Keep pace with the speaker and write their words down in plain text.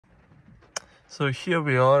So here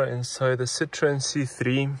we are inside the Citroen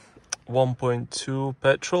C3 1.2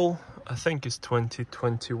 petrol. I think it's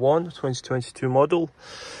 2022 model.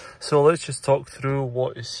 So let's just talk through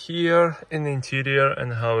what is here in the interior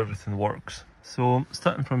and how everything works. So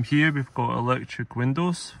starting from here, we've got electric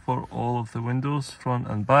windows for all of the windows, front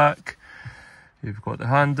and back. You've got the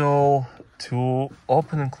handle to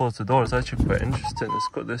open and close the door. It's actually quite interesting. It's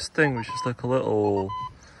got this thing which is like a little,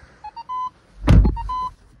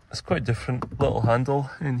 it's quite different little handle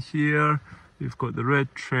in here. You've got the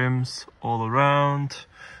red trims all around.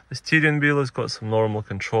 The steering wheel has got some normal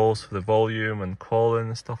controls for the volume and calling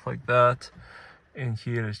and stuff like that. In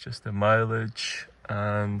here is just the mileage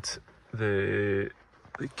and the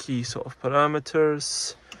key sort of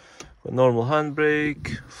parameters. Got normal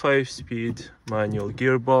handbrake, 5-speed manual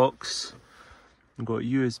gearbox. You've got a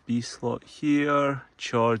USB slot here,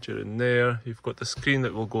 charger in there. You've got the screen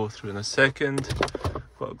that we'll go through in a second.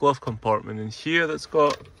 Got a glove compartment in here that's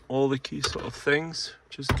got all the key sort of things,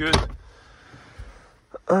 which is good.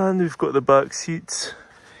 And we've got the back seats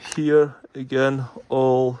here, again,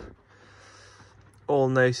 all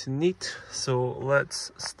nice and neat. So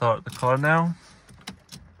let's start the car now.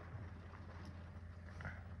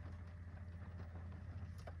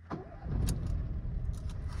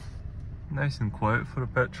 Nice and quiet for a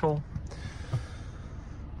petrol.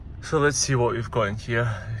 So let's see what we've got in here.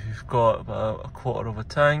 We've got about a quarter of a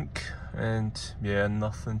tank, and yeah,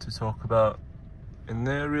 nothing to talk about in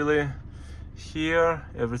there really. Here,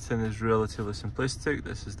 everything is relatively simplistic.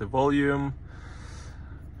 This is the volume.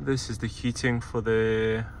 This is the heating for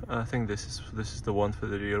the, I think this is the one for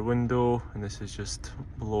the rear window, and this is just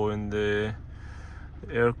blowing the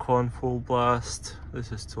aircon full blast.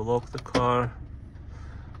 This is to lock the car.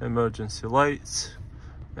 Emergency lights.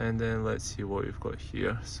 And then let's see what we've got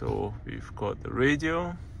here. So we've got the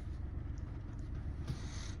radio,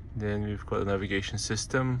 then we've got the navigation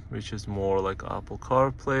system, which is more like Apple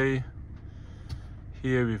CarPlay.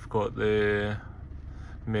 Here we've got the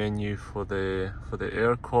menu for the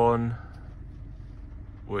aircon,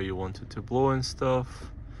 where you want it to blow and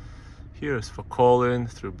stuff. Here is for calling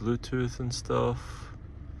through Bluetooth and stuff,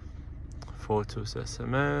 photos,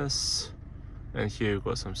 SMS. And here we've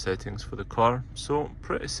got some settings for the car. So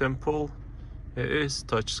pretty simple. It is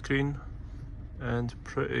touchscreen and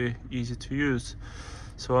pretty easy to use.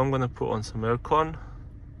 So I'm going to put on some aircon.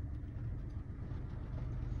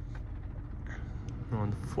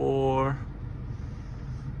 On 4.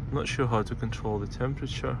 I'm not sure how to control the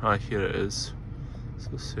temperature. Ah, here it is.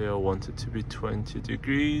 So say I want it to be 20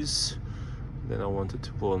 degrees. Then I want it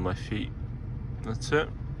to blow on my feet. That's it.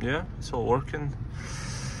 Yeah, it's all working.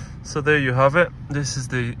 So there you have it. This is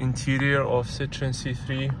the interior of Citroen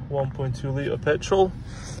C3 1.2 litre petrol.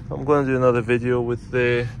 I'm going to do another video with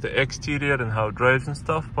the exterior and how it drives and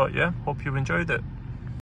stuff, but yeah, hope you enjoyed it.